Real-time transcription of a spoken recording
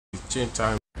chain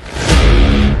time.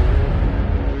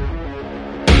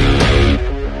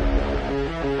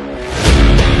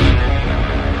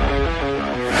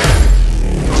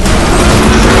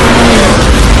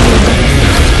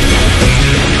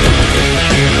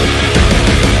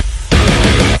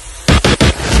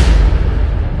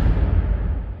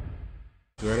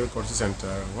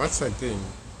 Center. Once again,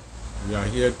 we are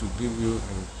here to give you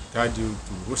and guide you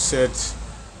to reset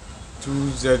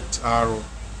 2ZR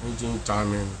engine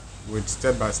timing with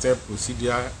step-by-step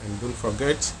procedure. And don't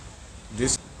forget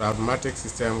this valvematic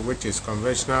system, which is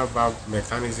conventional valve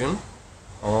mechanism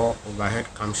or overhead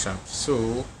camshaft.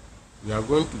 So we are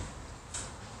going to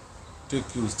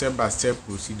take you step-by-step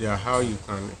procedure how you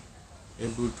can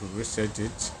able to reset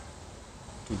it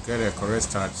to get a correct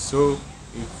start. So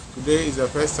if today is the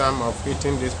first time of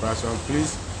hitting this platform,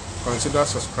 please consider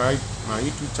subscribe my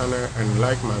YouTube channel and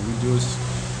like my videos.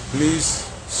 Please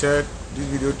share this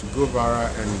video to go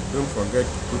viral, and don't forget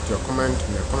to put your comment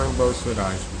in the comment box so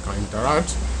that we can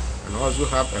interact and also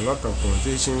have a lot of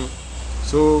conversation.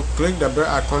 So click the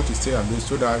bell icon to stay updated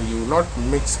so that you will not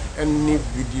miss any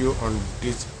video on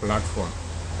this platform.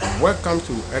 Welcome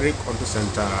to Eric Auto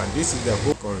Center. This is the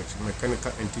whole courage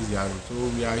mechanical enthusiasm. So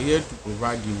we are here to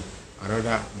provide you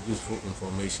another useful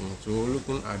information. So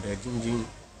looking at the engine,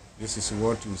 this is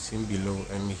what you see below,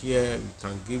 and here we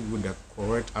can give you the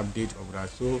correct update of that.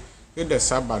 So hit the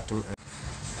sub button.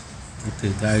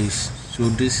 Okay guys, so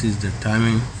this is the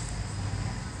timing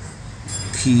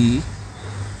key,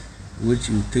 which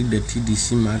you take the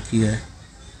TDC mark here,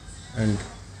 and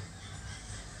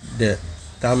the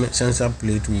timing sensor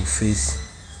plate will face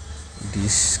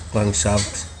this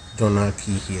crankshaft donor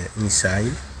key here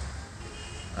inside,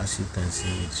 as you can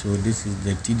see it. So this is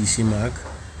the TDC mark,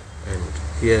 and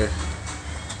here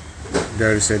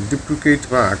there is a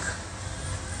duplicate mark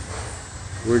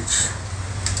which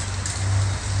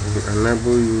will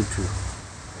enable you to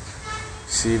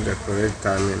see the correct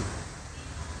timing.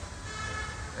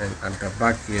 And at the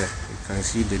back here you can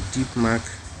see the deep mark.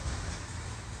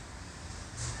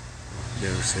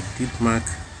 There is a deep mark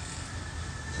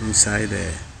inside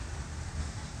there,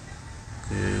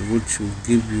 which will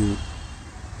give you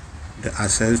the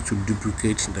access to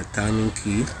duplicate the timing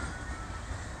key.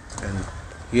 And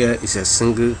here is a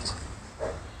single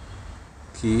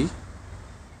key.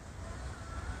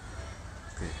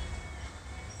 Okay.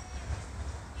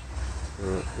 So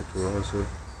it will also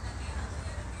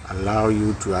allow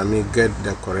you to get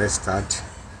the correct start.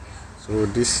 So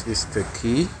this is the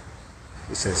key.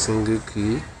 It's a single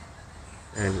key,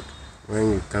 and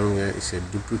when you come here, it's a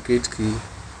duplicate key,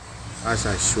 as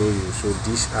I show you. So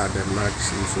these are the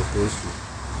marks you're supposed to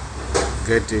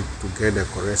get it to get the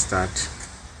correct start,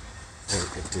 and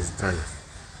it is done.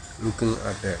 Looking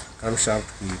at the camshaft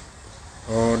key,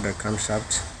 all the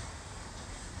camshafts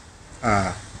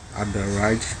are at the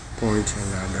right point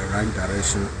and at the right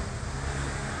direction.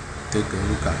 Take a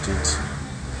look at it.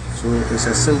 So it's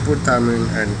a simple timing,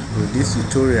 and in this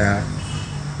tutorial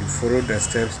you follow the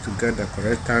steps to get the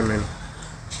correct timing.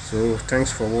 So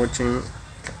thanks for watching,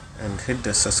 and hit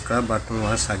the subscribe button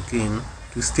once again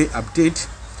to stay updated.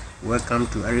 Welcome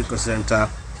to Eric Auto Center.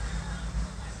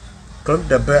 Click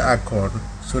the bell icon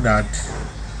so that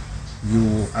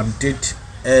you update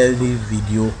every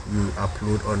video you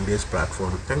upload on this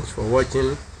platform. Thanks for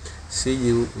watching. See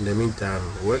you in the meantime.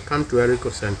 Welcome to Eric Auto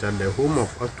Center, the home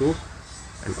of auto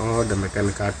and all the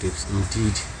mechanical tips.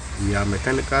 Indeed, we are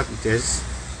mechanical fitters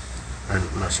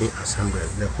and machine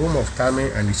assemblers, the home of timing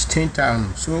and exchange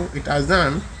time. So it has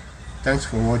done. Thanks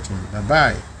for watching. Bye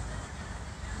bye.